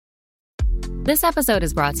This episode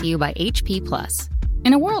is brought to you by HP Plus.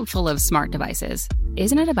 In a world full of smart devices,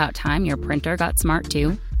 isn't it about time your printer got smart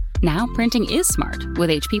too? Now printing is smart with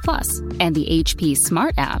HP Plus, and the HP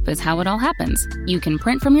Smart app is how it all happens. You can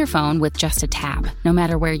print from your phone with just a tap, no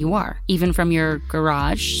matter where you are, even from your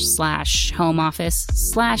garage/home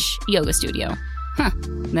office/yoga studio. Huh,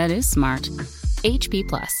 that is smart. HP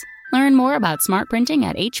Plus. Learn more about smart printing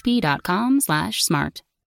at hp.com/smart.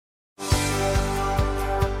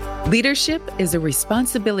 Leadership is a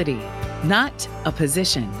responsibility, not a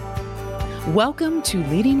position. Welcome to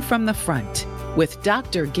Leading from the Front with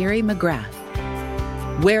Dr. Gary McGrath,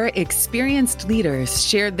 where experienced leaders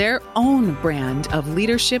share their own brand of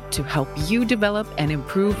leadership to help you develop and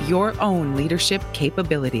improve your own leadership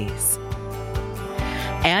capabilities.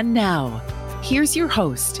 And now, here's your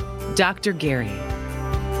host, Dr. Gary.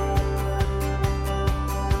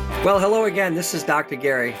 Well, hello again. This is Dr.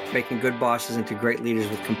 Gary, making good bosses into great leaders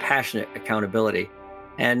with compassionate accountability.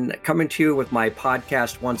 And coming to you with my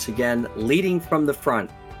podcast once again, Leading from the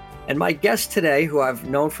Front. And my guest today, who I've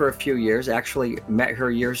known for a few years, actually met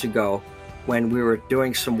her years ago when we were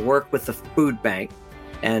doing some work with the food bank.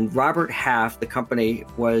 And Robert Half, the company,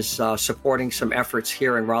 was supporting some efforts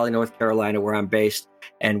here in Raleigh, North Carolina, where I'm based,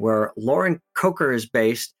 and where Lauren Coker is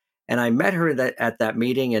based. And I met her at that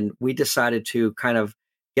meeting, and we decided to kind of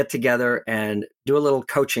get together and do a little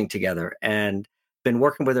coaching together, and been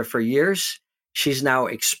working with her for years. She's now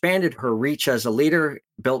expanded her reach as a leader,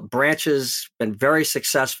 built branches, been very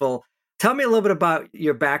successful. Tell me a little bit about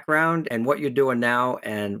your background and what you're doing now,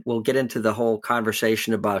 and we'll get into the whole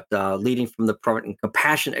conversation about leading from the front and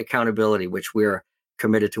compassionate accountability, which we're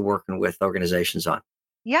committed to working with organizations on.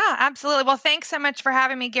 Yeah, absolutely. Well, thanks so much for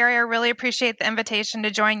having me, Gary. I really appreciate the invitation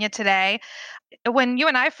to join you today. When you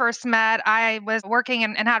and I first met, I was working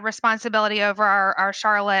and had responsibility over our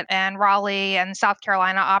Charlotte and Raleigh and South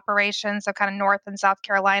Carolina operations, so kind of North and South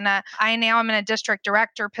Carolina. I now am in a district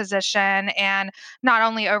director position and not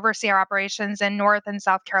only oversee our operations in North and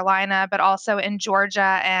South Carolina, but also in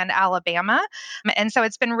Georgia and Alabama. And so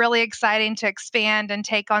it's been really exciting to expand and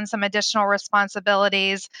take on some additional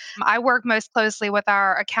responsibilities. I work most closely with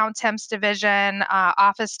our account temps division,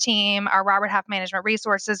 office team, our Robert Half Management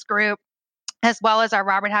Resources group, as well as our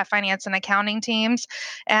Robert Half finance and accounting teams.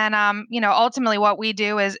 And, ultimately what we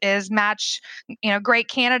do is match, great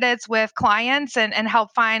candidates with clients and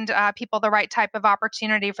help find people the right type of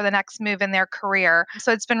opportunity for the next move in their career.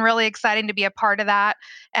 So it's been really exciting to be a part of that.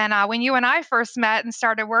 And when you and I first met and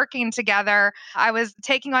started working together, I was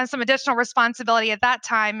taking on some additional responsibility at that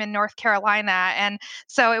time in North Carolina. And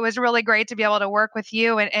so it was really great to be able to work with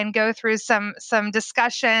you and go through some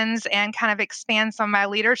discussions and kind of expand some of my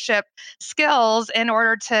leadership skills in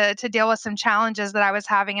order to deal with some challenges that I was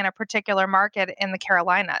having in a particular market in the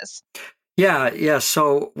Carolinas. Yeah.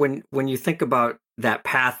 So when you think about that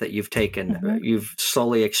path that you've taken, you've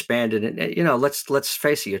slowly expanded, and let's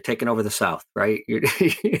face it, you're taking over the South, right? You're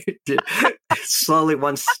slowly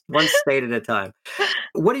one state at a time.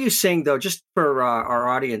 What are you saying though, just for our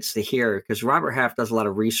audience to hear? Because Robert Half does a lot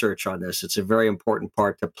of research on this. It's a very important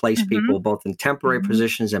part to place people both in temporary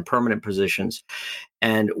positions and permanent positions.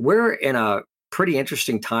 And we're in a pretty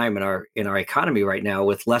interesting time in our economy right now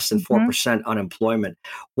with less than 4% unemployment.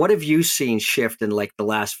 What have you seen shift in like the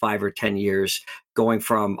last 5 or 10 years, going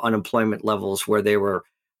from unemployment levels where they were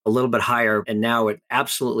a little bit higher and now at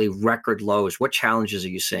absolutely record lows? What challenges are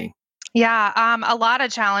you seeing? Yeah, a lot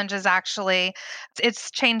of challenges, actually.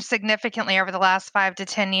 It's changed significantly over the last 5 to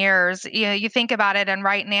 10 years. You think about it, and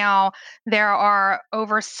right now there are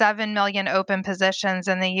over 7 million open positions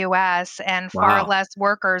in the U.S. and far less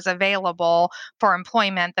workers available for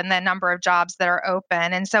employment than the number of jobs that are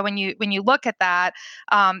open. And so when you look at that,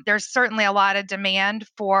 there's certainly a lot of demand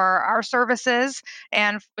for our services,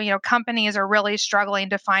 and companies are really struggling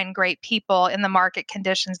to find great people in the market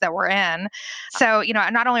conditions that we're in. So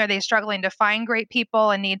not only are they struggling to find great people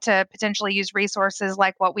and need to potentially use resources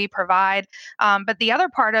like what we provide. But the other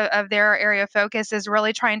part of their area of focus is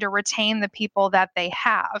really trying to retain the people that they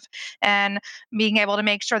have and being able to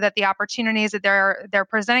make sure that the opportunities that they're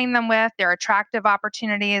presenting them with, they're attractive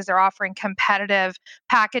opportunities, they're offering competitive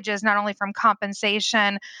packages, not only from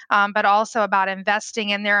compensation, but also about investing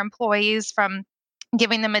in their employees, from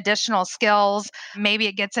giving them additional skills. Maybe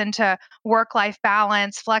it gets into work-life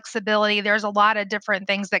balance, flexibility. There's a lot of different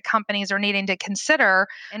things that companies are needing to consider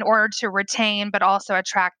in order to retain, but also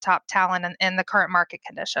attract top talent in the current market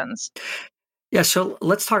conditions. Yeah, so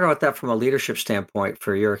let's talk about that from a leadership standpoint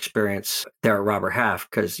for your experience there at Robert Half,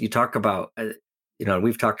 because you talk about,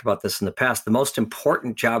 we've talked about this in the past, the most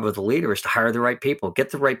important job of the leader is to hire the right people,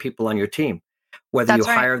 get the right people on your team, whether you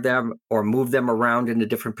hire them or move them around into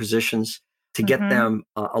different positions. to get them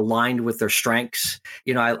aligned with their strengths.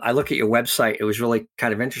 I look at your website. It was really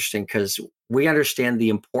kind of interesting because we understand the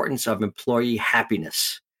importance of employee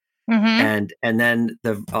happiness. And then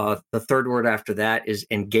the third word after that is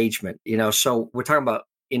engagement. So we're talking about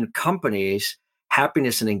in companies,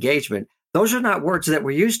 happiness and engagement. Those are not words that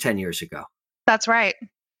were used 10 years ago. That's right.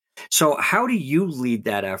 So how do you lead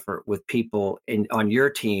that effort with people on your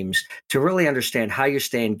teams to really understand how you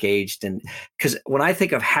stay engaged? And because when I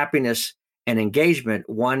think of happiness and engagement,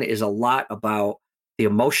 one is a lot about the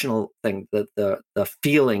emotional thing, the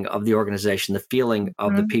feeling of the organization, the feeling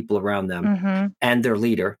of the people around them and their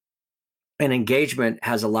leader. And engagement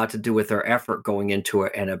has a lot to do with their effort going into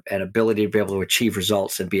it and an ability to be able to achieve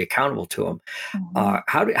results and be accountable to them.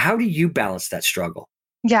 How do you balance that struggle?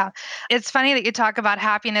 Yeah, it's funny that you talk about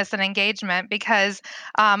happiness and engagement because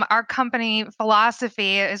our company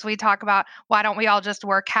philosophy is we talk about why don't we all just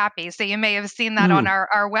work happy? So you may have seen that on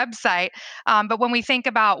our website. But when we think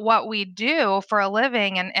about what we do for a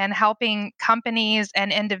living and helping companies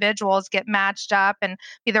and individuals get matched up and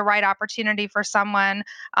be the right opportunity for someone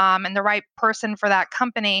and the right person for that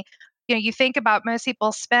company, you think about most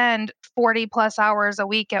people spend 40 plus hours a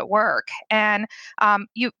week at work and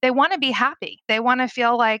they want to be happy. They want to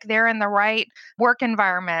feel like they're in the right work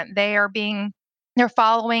environment. They're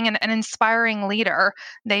following an inspiring leader.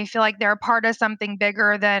 They feel like they're a part of something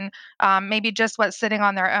bigger than maybe just what's sitting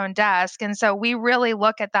on their own desk. And so we really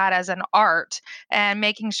look at that as an art and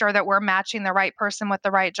making sure that we're matching the right person with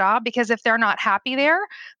the right job. Because if they're not happy there,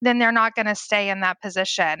 then they're not going to stay in that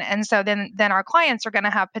position. And so then our clients are going to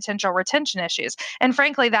have potential retention issues. And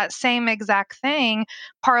frankly, that same exact thing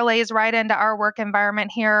parlays right into our work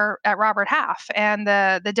environment here at Robert Half and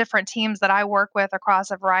the different teams that I work with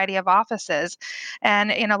across a variety of offices.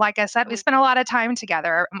 And, like I said, we spend a lot of time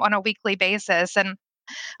together on a weekly basis. And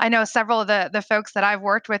I know several of the folks that I've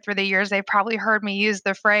worked with through the years, they've probably heard me use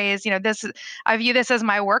the phrase, I view this as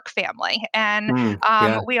my work family. And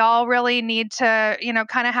we all really need to,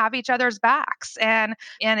 kind of have each other's backs and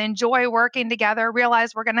enjoy working together,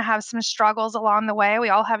 realize we're going to have some struggles along the way. We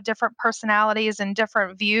all have different personalities and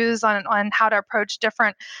different views on how to approach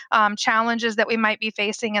different challenges that we might be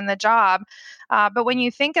facing in the job. But when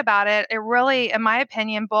you think about it, it really, in my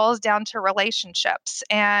opinion, boils down to relationships.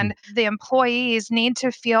 And the employees need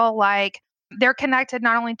to feel like they're connected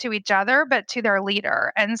not only to each other, but to their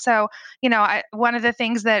leader. And so, one of the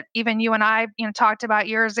things that even you and I, talked about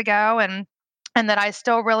years ago and that I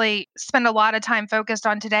still really spend a lot of time focused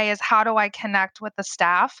on today is how do I connect with the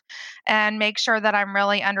staff and make sure that I'm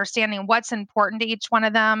really understanding what's important to each one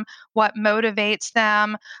of them, what motivates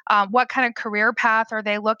them, what kind of career path are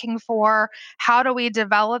they looking for, how do we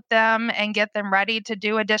develop them and get them ready to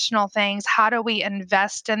do additional things, how do we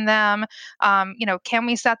invest in them, can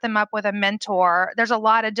we set them up with a mentor? There's a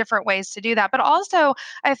lot of different ways to do that. But also,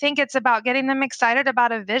 I think it's about getting them excited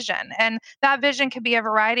about a vision. And that vision could be a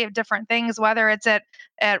variety of different things, whether it's at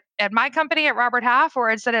my company at Robert Half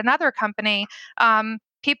or it's at another company.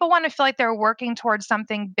 People want to feel like they're working towards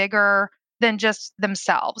something bigger than just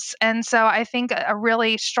themselves. And so I think a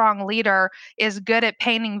really strong leader is good at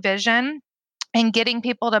painting vision and getting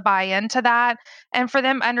people to buy into that and for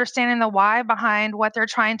them understanding the why behind what they're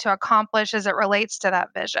trying to accomplish as it relates to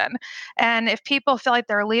that vision. And if people feel like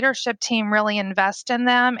their leadership team really invests in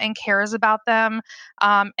them and cares about them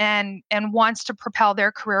and wants to propel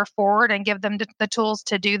their career forward and give them the tools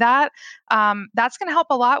to do that, that's going to help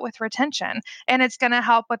a lot with retention. And it's going to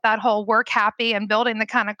help with that whole work happy and building the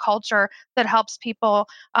kind of culture that helps people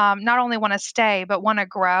not only want to stay, but want to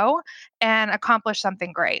grow and accomplish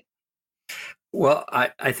something great. Well,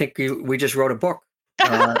 I think we just wrote a book.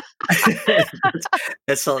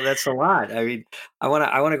 That's a lot. I mean, I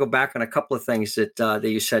want to go back on a couple of things that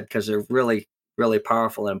you said because they're really, really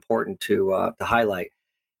powerful and important to highlight.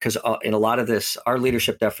 Because in a lot of this, our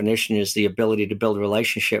leadership definition is the ability to build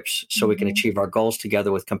relationships so we can achieve our goals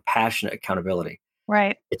together with compassionate accountability.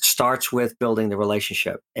 Right. It starts with building the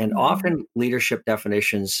relationship, and often leadership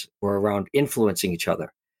definitions were around influencing each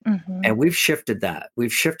other. And we've shifted that.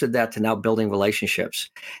 We've shifted that to now building relationships.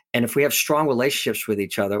 And if we have strong relationships with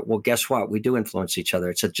each other, well, guess what? We do influence each other.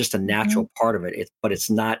 It's just a natural part of it. But it's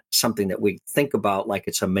not something that we think about like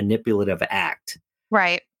it's a manipulative act.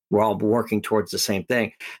 Right. We're all working towards the same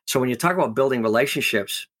thing. So when you talk about building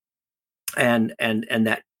relationships and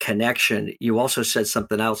that connection, you also said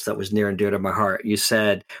something else that was near and dear to my heart. You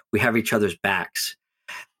said we have each other's backs.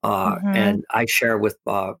 And I share with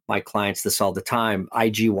my clients this all the time,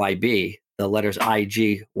 IGYB, the letters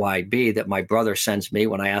IGYB that my brother sends me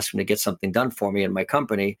when I ask him to get something done for me in my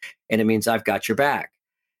company. And it means I've got your back.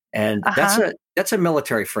 And Uh-huh. that's a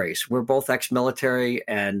military phrase. We're both ex-military,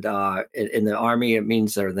 and in the Army, it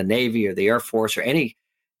means, or the Navy or the Air Force or any,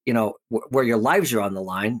 where your lives are on the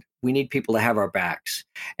line. We need people to have our backs.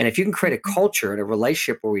 And if you can create a Mhm. culture and a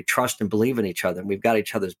relationship where we trust and believe in each other and we've got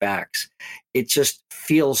each other's backs, it just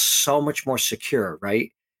feels so much more secure,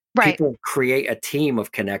 right? Right. People create a team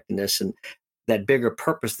of connectedness and that bigger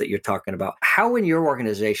purpose that you're talking about. How in your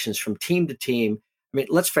organizations, from team to team, I mean,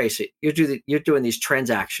 let's face it, you're doing these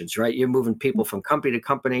transactions, right? You're moving people from company to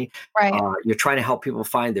company. Right. You're trying to help people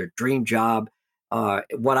find their dream job.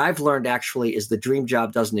 What I've learned actually is the dream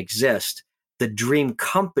job doesn't exist. The dream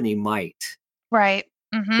company might, Right.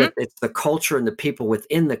 Mm-hmm. but it's the culture and the people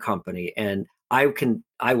within the company. And I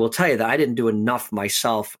will tell you that I didn't do enough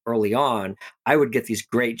myself early on. I would get these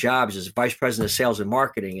great jobs as vice president of sales and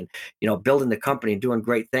marketing, and building the company and doing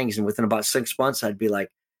great things. And within about 6 months, I'd be like,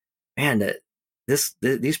 man,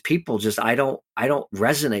 these people just I don't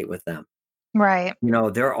resonate with them. Right.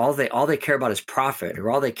 They're all they care about is profit,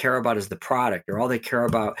 or all they care about is the product, or all they care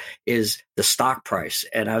about is the stock price.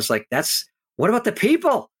 And I was like, what about the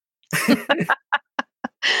people?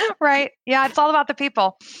 Right. Yeah, it's all about the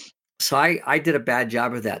people. So I did a bad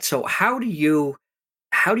job of that. So how do you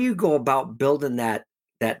go about building that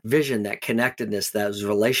vision, that connectedness, those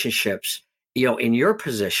relationships, in your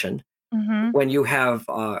position Mm-hmm. when you have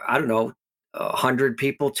I don't know, 100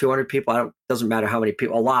 people, 200 people, doesn't matter how many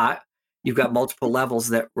people, a lot. You've got multiple levels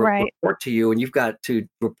that Right. report to you, and you've got to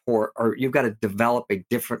report, or you've got to develop a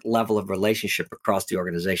different level of relationship across the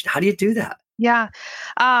organization. How do you do that? Yeah,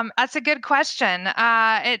 that's a good question.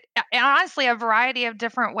 And honestly, a variety of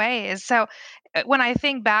different ways. So, when I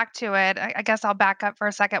think back to it, I guess I'll back up for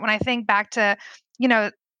a second. When I think back to, you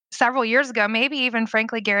know, several years ago, maybe even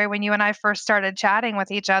frankly, Gary, when you and I first started chatting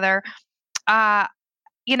with each other, uh,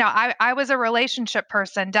 I was a relationship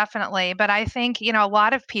person, definitely. But I think, a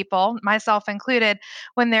lot of people, myself included,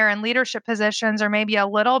 when they're in leadership positions or maybe a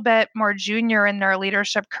little bit more junior in their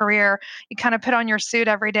leadership career, you kind of put on your suit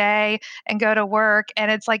every day and go to work.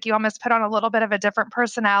 And it's like you almost put on a little bit of a different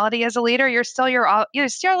personality as a leader. You're still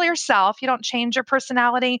yourself. You don't change your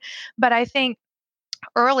personality. But I think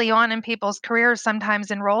early on in people's careers, sometimes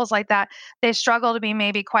in roles like that, they struggle to be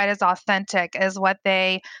maybe quite as authentic as what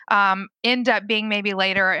they end up being maybe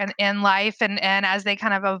later in life, and as they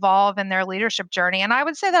kind of evolve in their leadership journey. And I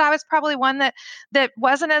would say that I was probably one that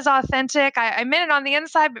wasn't as authentic. I meant it on the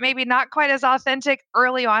inside, but maybe not quite as authentic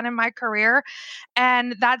early on in my career.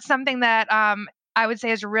 And that's something that I would say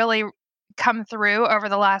has really come through over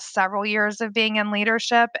the last several years of being in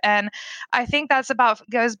leadership. And I think that's about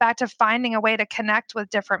goes back to finding a way to connect with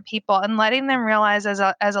different people and letting them realize as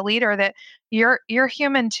a leader that you're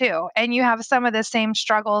human too, and you have some of the same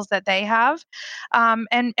struggles that they have.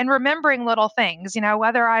 And remembering little things,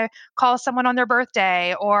 whether I call someone on their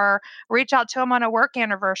birthday or reach out to them on a work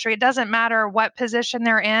anniversary, it doesn't matter what position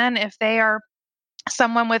they're in. If they are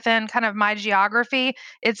someone within kind of my geography,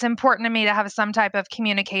 it's important to me to have some type of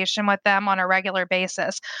communication with them on a regular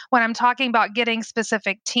basis. When I'm talking about getting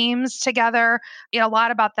specific teams together, a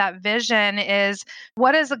lot about that vision is,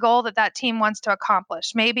 what is the goal that that team wants to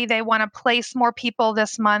accomplish? Maybe they want to place more people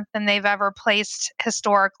this month than they've ever placed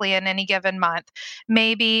historically in any given month.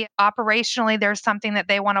 Maybe operationally, there's something that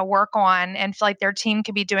they want to work on and feel like their team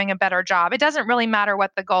could be doing a better job. It doesn't really matter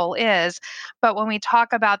what the goal is, but when we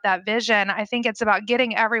talk about that vision, I think it's about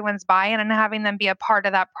getting everyone's buy-in and having them be a part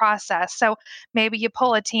of that process. So maybe you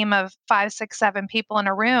pull a team of 5, 6, 7 people in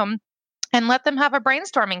a room and let them have a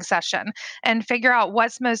brainstorming session and figure out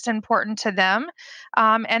what's most important to them,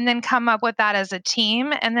 and then come up with that as a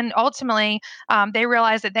team. And then ultimately, they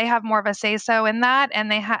realize that they have more of a say-so in that,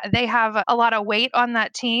 and they have a lot of weight on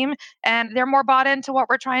that team, and they're more bought into what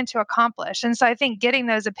we're trying to accomplish. And so I think getting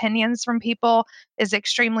those opinions from people is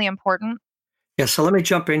extremely important. Yeah, so let me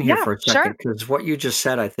jump in here Yeah, for a sure. second, because what you just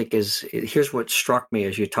said, I think, here's what struck me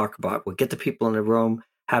as you talk about, well, get the people in the room,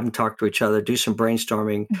 have them talk to each other, do some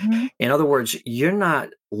brainstorming. Mhm. In other words, you're not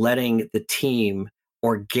letting the team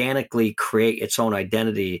organically create its own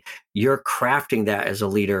identity. You're crafting that as a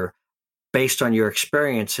leader based on your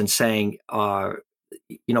experience and saying,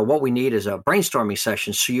 what we need is a brainstorming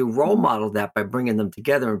session. So you role model that by bringing them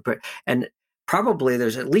together, and probably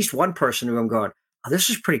there's at least one person who I'm going, oh,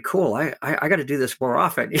 this is pretty cool. I got to do this more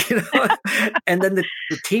often, and then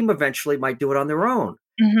the team eventually might do it on their own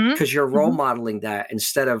Mhm. because you're role Mhm. modeling that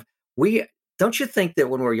instead of we. Don't you think that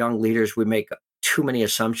when we're young leaders, we make too many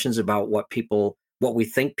assumptions about what we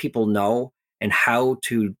think people know and how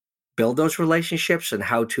to build those relationships and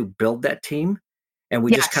how to build that team, and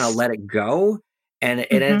we just kind of Yes. let it go, and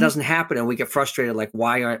it Mhm. doesn't happen, and we get frustrated, like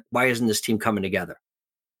why isn't this team coming together?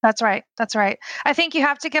 That's right. That's right. I think you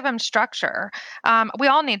have to give them structure. We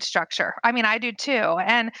all need structure. I mean, I do too.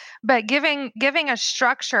 But giving a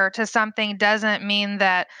structure to something doesn't mean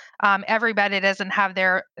that everybody doesn't have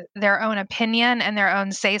their own opinion and their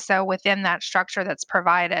own say so within that structure that's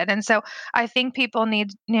provided. And so I think people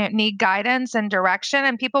need guidance and direction,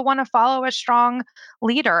 and people want to follow a strong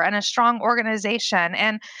leader and a strong organization,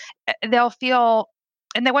 and they'll feel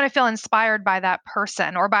and they want to feel inspired by that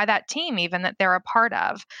person or by that team even that they're a part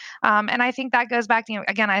of. And I think that goes back to,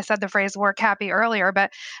 again, I said the phrase work happy earlier,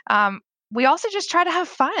 but we also just try to have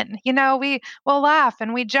fun. We will laugh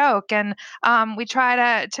and we joke, and we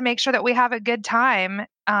try to make sure that we have a good time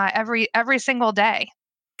every single day.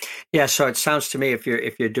 Yeah, so it sounds to me, if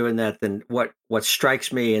you're doing that, then what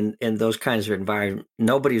strikes me in those kinds of environments,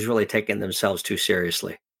 nobody's really taking themselves too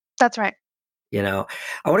seriously. That's right. I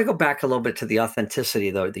want to go back a little bit to the authenticity,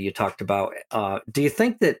 though, that you talked about. Do you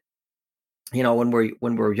think that, when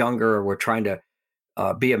we're younger, or we're trying to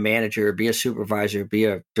be a manager, be a supervisor, be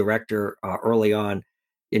a director early on,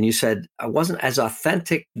 and you said, I wasn't as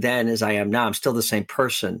authentic then as I am now, I'm still the same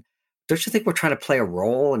person. Don't you think we're trying to play a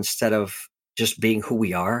role instead of just being who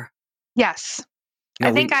we are? Yes.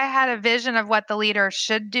 I think I had a vision of what the leader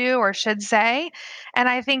should do or should say. And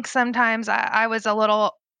I think sometimes I was a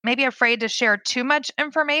little maybe afraid to share too much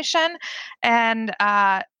information. And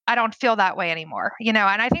I don't feel that way anymore, and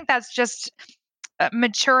I think that's just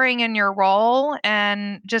maturing in your role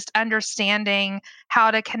and just understanding how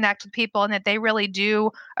to connect with people, and that they really do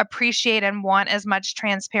appreciate and want as much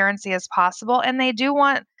transparency as possible. And they do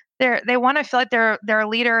want they want to feel like their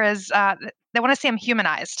leader is, they want to see them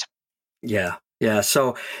humanized. Yeah. Yeah.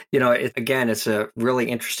 So, again, it's a really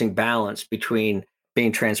interesting balance between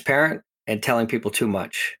being transparent and telling people too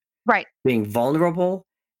much. Right. Being vulnerable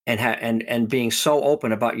and being so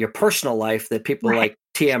open about your personal life that people like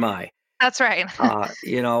TMI. That's right.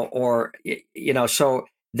 So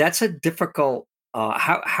that's a difficult,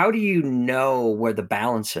 how do you know where the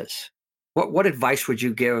balance is? What advice would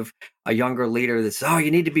you give a younger leader that's,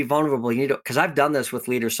 you need to be vulnerable? Because I've done this with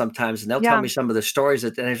leaders sometimes, and they'll tell me some of the stories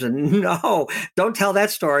and I said, no, don't tell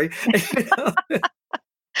that story.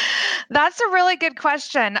 That's a really good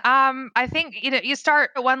question. I think, you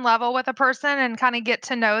start at one level with a person and kind of get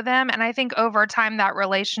to know them. And I think over time that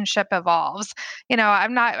relationship evolves.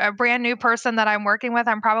 I'm not a brand new person that I'm working with.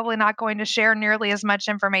 I'm probably not going to share nearly as much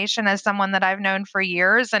information as someone that I've known for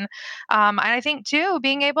years. And I think too,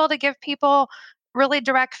 being able to give people really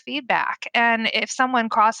direct feedback. And if someone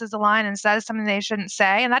crosses the line and says something they shouldn't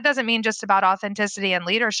say, and that doesn't mean just about authenticity and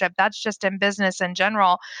leadership, that's just in business in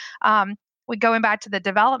general. Going back to the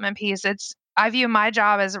development piece, I view my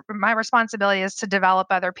job as my responsibility is to develop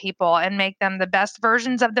other people and make them the best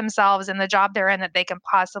versions of themselves in the job they're in that they can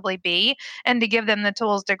possibly be, and to give them the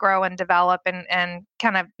tools to grow and develop and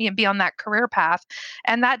kind of be on that career path.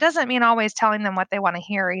 And that doesn't mean always telling them what they want to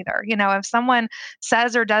hear either. If someone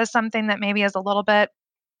says or does something that maybe is a little bit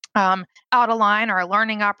out of line or a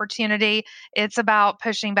learning opportunity, it's about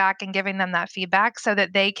pushing back and giving them that feedback so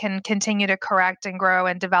that they can continue to correct and grow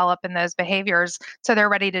and develop in those behaviors so they're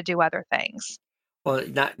ready to do other things. Well,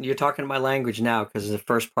 you're talking my language now, because the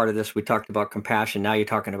first part of this, we talked about compassion. Now you're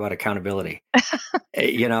talking about accountability. And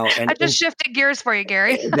I just shifted gears for you,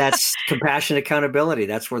 Gary. That's compassion, accountability.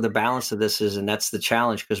 That's where the balance of this is. And that's the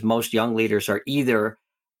challenge, because most young leaders are either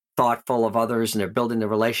thoughtful of others and they're building the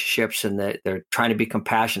relationships and they're trying to be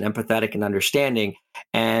compassionate, empathetic, and understanding,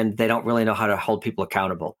 and they don't really know how to hold people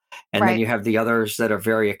accountable. And then you have the others that are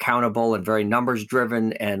very accountable and very numbers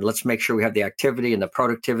driven, and let's make sure we have the activity and the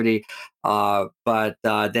productivity, but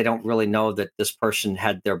they don't really know that this person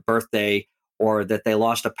had their birthday or that they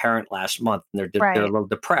lost a parent last month and they're a little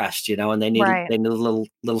depressed, and they need a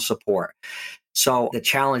little support. So the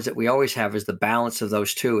challenge that we always have is the balance of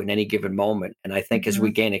those two in any given moment. And I think as we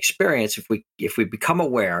gain experience, if we become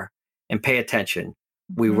aware and pay attention,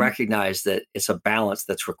 we recognize that it's a balance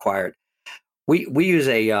that's required. We use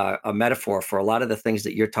a metaphor for a lot of the things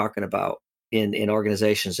that you're talking about in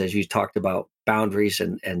organizations, as you talked about boundaries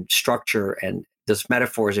and structure. And this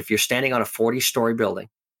metaphor is, if you're standing on a 40-story building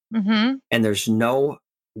and there's no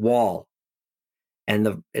wall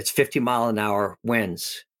and it's 50-mile-an-hour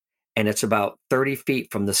winds, and it's about 30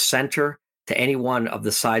 feet from the center to any one of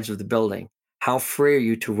the sides of the building, how free are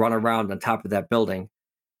you to run around on top of that building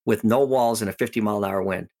with no walls and a 50-mile-an-hour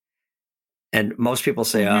wind? And most people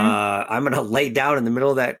say, I'm going to lay down in the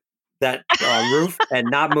middle of that roof and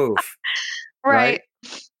not move. Right?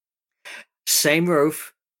 Same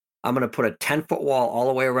roof. I'm going to put a 10-foot wall all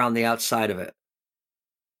the way around the outside of it.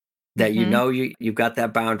 That you've got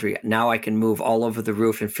that boundary. Now I can move all over the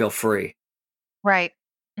roof and feel free. Right.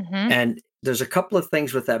 And there's a couple of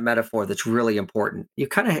things with that metaphor that's really important. You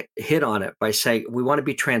kind of hit on it by saying we want to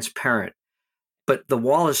be transparent, but the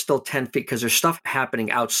wall is still 10 feet because there's stuff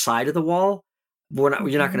happening outside of the wall. You're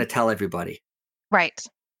not going to tell everybody. Right.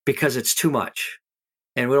 Because it's too much.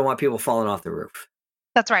 And we don't want people falling off the roof.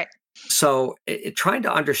 That's right. So trying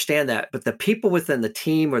to understand that, but the people within the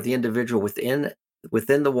team or the individual within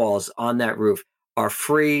the walls on that roof are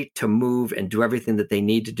free to move and do everything that they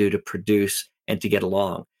need to do to produce and to get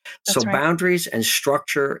along. That's right. Boundaries and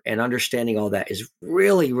structure and understanding all that is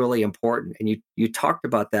really, really important. And you talked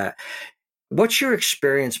about that. What's your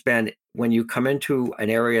experience been when you come into an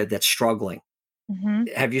area that's struggling? Mm-hmm.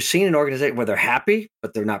 Have you seen an organization where they're happy,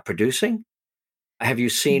 but they're not producing? Have you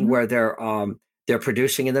seen where they're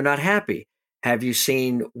producing and they're not happy? Have you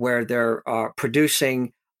seen where they're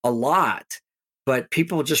producing a lot, but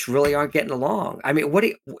people just really aren't getting along? I mean,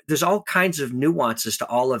 there's all kinds of nuances to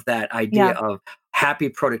all of that idea of happy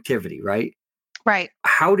productivity, right? Right.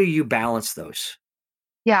 How do you balance those?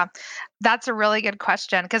 Yeah, that's a really good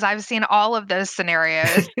question because I've seen all of those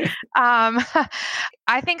scenarios.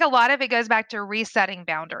 I think a lot of it goes back to resetting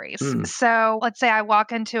boundaries. So let's say I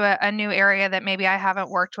walk into a new area that maybe I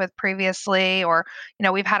haven't worked with previously, or,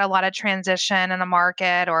 we've had a lot of transition in the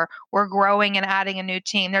market, or we're growing and adding a new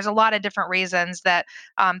team. There's a lot of different reasons that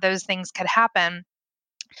those things could happen.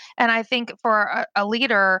 And I think for a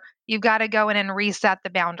leader, you've got to go in and reset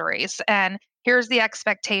the boundaries. And here's the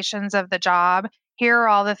expectations of the job. Here are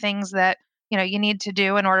all the things that you need to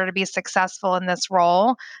do in order to be successful in this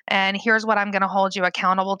role. And here's what I'm going to hold you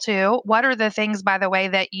accountable to. What are the things, by the way,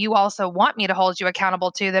 that you also want me to hold you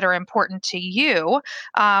accountable to that are important to you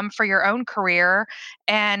for your own career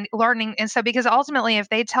and learning? And so, because ultimately, if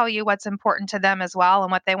they tell you what's important to them as well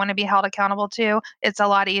and what they want to be held accountable to, it's a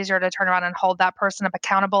lot easier to turn around and hold that person up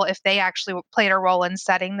accountable if they actually played a role in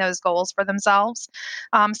setting those goals for themselves.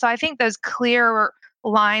 So I think those clear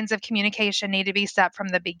lines of communication need to be set from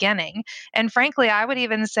the beginning. And frankly, I would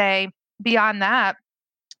even say beyond that,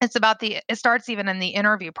 it starts even in the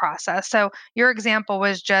interview process. So your example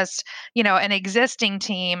was just, an existing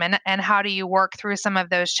team and how do you work through some of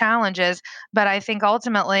those challenges? But I think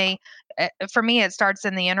ultimately, for me, it starts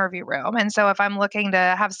in the interview room. And so if I'm looking to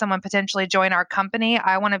have someone potentially join our company,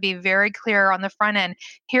 I want to be very clear on the front end.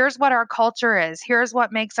 Here's what our culture is. Here's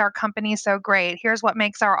what makes our company so great. Here's what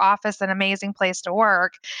makes our office an amazing place to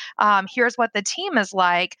work. Here's what the team is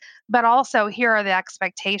like, but also here are the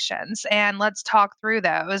expectations. And let's talk through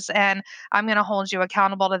those. And I'm going to hold you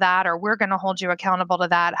accountable to that, or we're going to hold you accountable to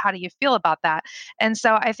that. How do you feel about that? And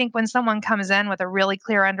so I think when someone comes in with a really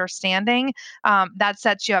clear understanding, that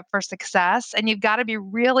sets you up for success. And you've got to be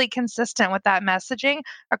really consistent with that messaging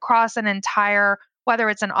across an entire, whether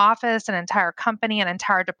it's an office, an entire company, an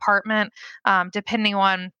entire department, depending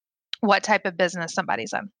on what type of business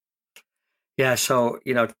somebody's in. Yeah. So,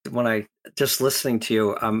 when I just listening to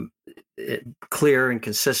you, clear and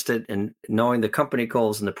consistent and knowing the company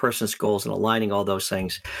goals and the person's goals and aligning all those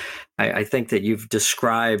things. I think that you've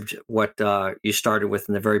described what you started with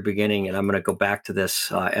in the very beginning. And I'm going to go back to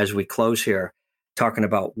this as we close here, talking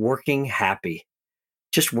about working happy,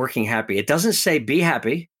 just working happy. It doesn't say be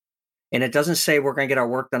happy. And it doesn't say we're going to get our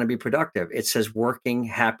work done and be productive. It says working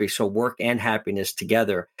happy. So work and happiness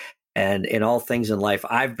together. And in all things in life,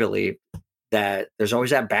 I believe that there's always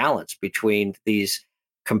that balance between these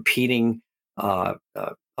competing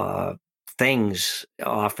things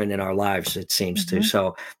often in our lives, it seems to.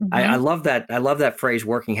 So I love that. I love that phrase,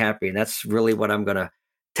 working happy. And that's really what I'm going to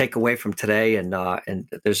take away from today. And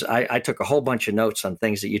I took a whole bunch of notes on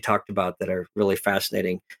things that you talked about that are really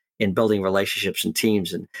fascinating in building relationships and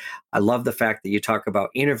teams. And I love the fact that you talk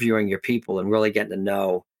about interviewing your people and really getting to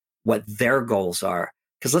know what their goals are.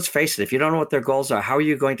 Because let's face it, if you don't know what their goals are, how are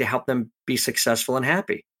you going to help them be successful and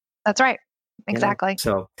happy? That's right. Exactly.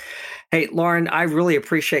 So, hey, Lauren, I really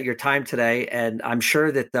appreciate your time today. And I'm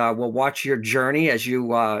sure that we'll watch your journey as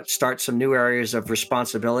you start some new areas of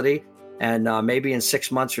responsibility. And maybe in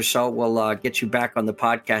 6 months or so, we'll get you back on the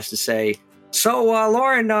podcast to say, so,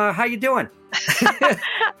 Lauren, how you doing?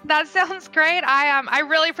 That sounds great. I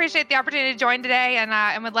really appreciate the opportunity to join today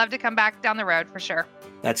and would love to come back down the road for sure.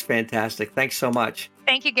 That's fantastic. Thanks so much.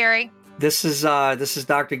 Thank you, Gary. This is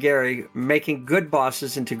Dr. Gary, making good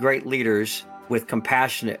bosses into great leaders with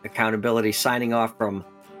compassionate accountability, signing off from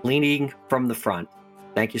Leading from the Front.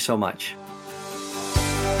 Thank you so much.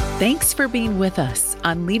 Thanks for being with us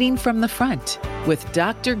on Leading from the Front with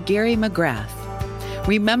Dr. Gary McGrath.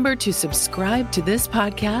 Remember to subscribe to this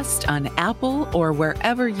podcast on Apple or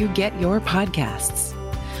wherever you get your podcasts.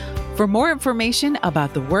 For more information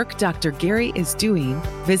about the work Dr. Gary is doing,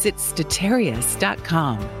 visit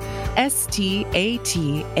Statarius.com.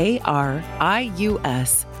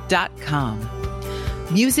 STATARIUS.com.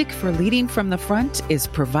 Music for Leading from the Front is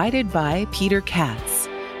provided by Peter Katz.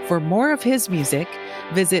 For more of his music,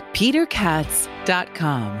 visit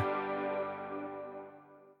peterkatz.com.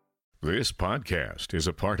 This podcast is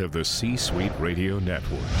a part of the C-Suite Radio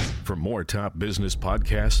Network. For more top business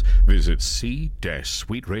podcasts, visit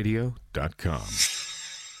c-suiteradio.com.